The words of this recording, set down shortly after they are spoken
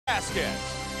Velasquez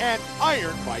and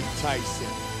Iron Mike Tyson.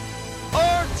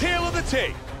 Our tale of the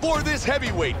tape for this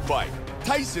heavyweight fight.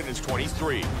 Tyson is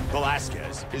 23.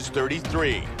 Velasquez is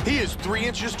 33. He is 3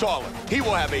 inches taller. He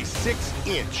will have a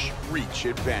 6-inch reach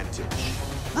advantage.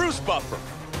 Bruce Buffer.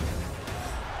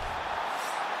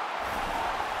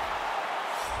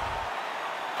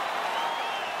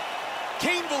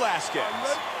 Cain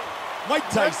Velasquez. Mike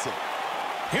Tyson.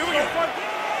 Here we go.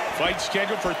 Fight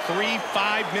scheduled for 3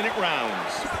 5-minute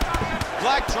rounds.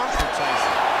 Black trunks for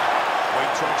Tyson.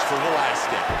 White trunks for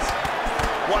Velasquez.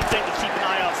 One thing to keep an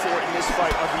eye out for in this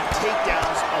fight are the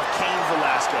takedowns of Cain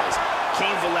Velasquez.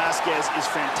 Cain Velasquez is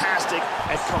fantastic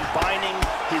at combining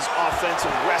his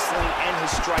offensive wrestling and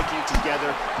his striking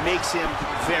together. Makes him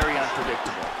very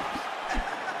unpredictable.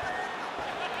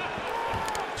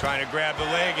 Trying to grab the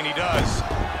leg, and he does.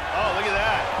 Oh, look at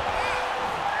that.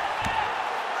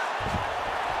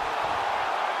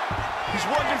 He's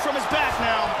working from his back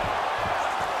now.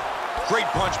 Great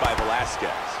punch by Velasquez.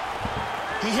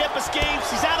 He hip escapes.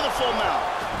 He's out of the full mount.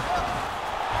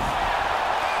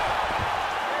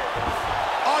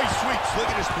 Oh, he sweeps. Look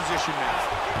at his position now.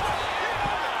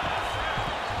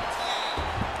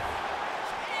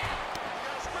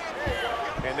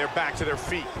 And they're back to their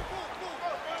feet.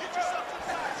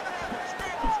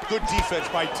 Good defense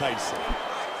by Tyson.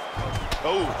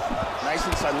 Oh, nice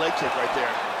inside leg kick right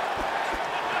there.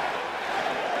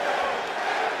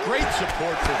 Great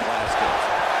support for Velasquez.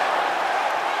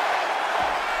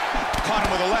 Caught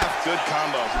him with a left. Good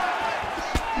combo.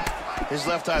 His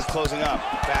left eye's closing up.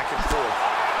 Back and forth.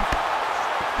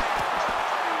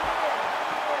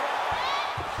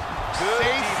 Good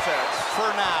Safe defense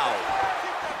for now.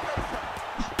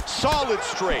 Solid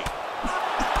straight.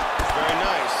 Very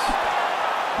nice.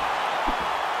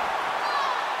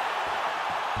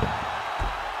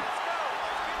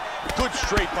 Good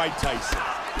straight by Tyson.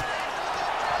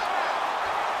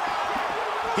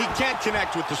 He can't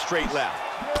connect with the straight left.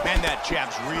 Man, that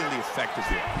jab's really effective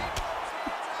here.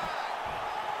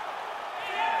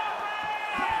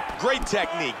 Great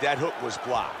technique. That hook was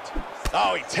blocked.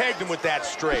 Oh, he tagged him with that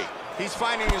straight. He's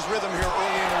finding his rhythm here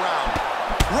early in the round.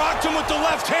 Rocked him with the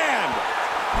left hand.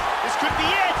 This could be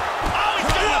it. Oh,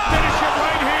 he's Trying to finish it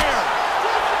right here.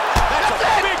 That's a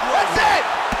big right. That's it.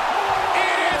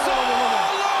 It's all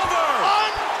over.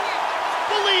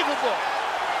 Unbelievable.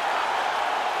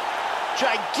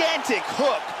 Gigantic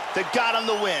hook that got him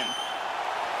the win.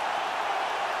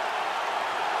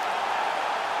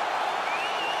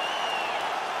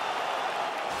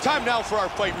 Time now for our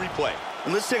fight replay.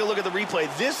 And let's take a look at the replay.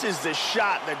 This is the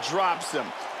shot that drops him.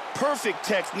 Perfect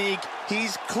technique.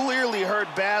 He's clearly hurt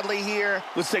badly here.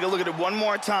 Let's take a look at it one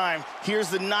more time. Here's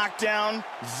the knockdown.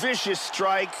 Vicious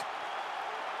strike.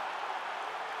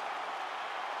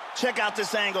 Check out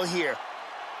this angle here.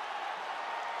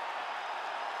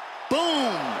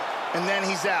 Boom! And then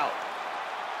he's out.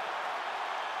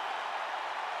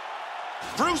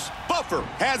 Bruce Buffer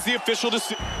has the official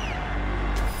decision.